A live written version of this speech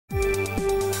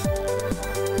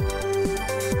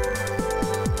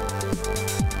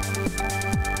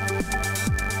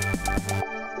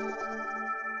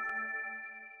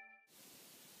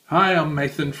Hi, I'm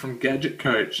Nathan from Gadget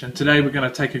Coach, and today we're going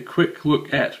to take a quick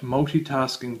look at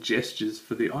multitasking gestures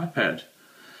for the iPad.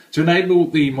 To enable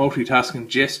the multitasking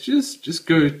gestures, just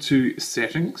go to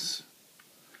Settings,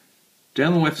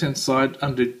 down the left hand side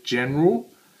under General,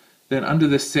 then under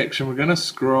this section we're going to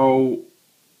scroll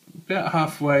about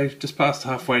halfway, just past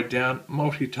halfway down,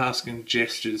 Multitasking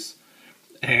Gestures.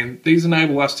 And these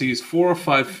enable us to use 4 or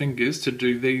 5 fingers to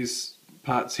do these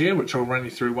parts here, which I'll run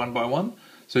you through one by one.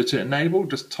 So to enable,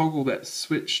 just toggle that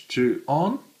switch to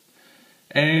on,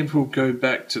 and we'll go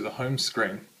back to the home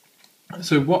screen.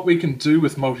 So what we can do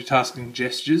with multitasking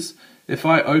gestures, if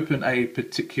I open a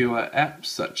particular app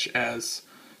such as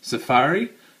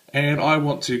Safari, and I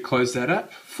want to close that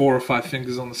app, 4 or 5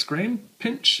 fingers on the screen,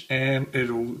 pinch, and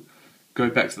it'll go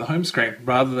back to the home screen,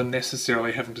 rather than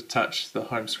necessarily having to touch the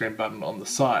home screen button on the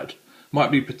side.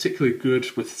 Might be particularly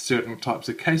good with certain types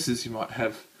of cases you might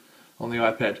have on the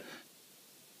iPad.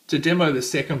 To demo the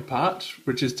second part,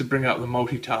 which is to bring up the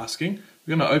multitasking,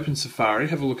 we're going to open Safari,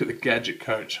 have a look at the Gadget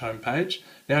Coach homepage.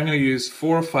 Now I'm going to use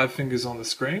 4 or 5 fingers on the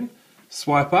screen,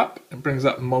 swipe up, and brings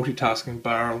up the multitasking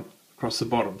bar across the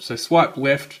bottom. So swipe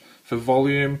left for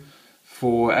volume,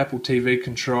 for Apple TV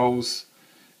controls,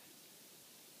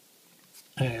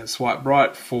 and swipe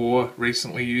right for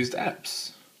recently used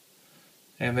apps.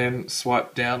 And then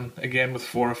swipe down again with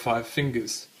 4 or 5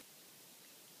 fingers.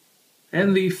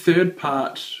 And the third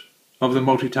part of the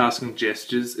multitasking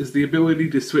gestures is the ability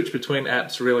to switch between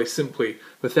apps really simply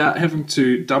without having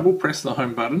to double press the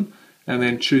home button and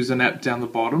then choose an app down the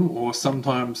bottom, or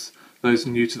sometimes those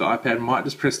new to the iPad might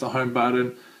just press the home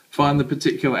button, find the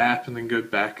particular app and then go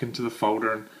back into the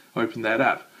folder and open that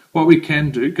app. What we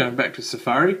can do, going back to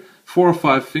Safari, 4 or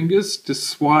 5 fingers, just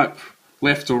swipe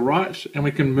left or right, and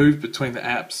we can move between the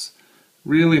apps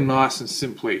really nice and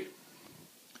simply.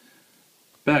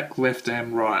 Back, left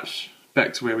and right,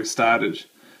 back to where we started.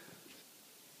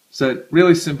 So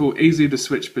really simple, easy to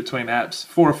switch between apps,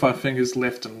 4 or 5 fingers,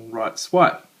 left and right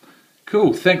swipe.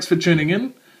 Cool, thanks for tuning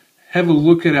in. Have a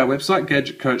look at our website,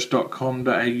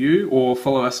 gadgetcoach.com.au, or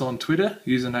follow us on Twitter,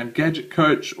 username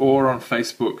GadgetCoach, or on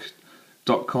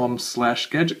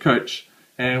Facebook.com/GadgetCoach.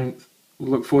 And we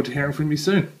look forward to hearing from you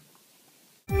soon.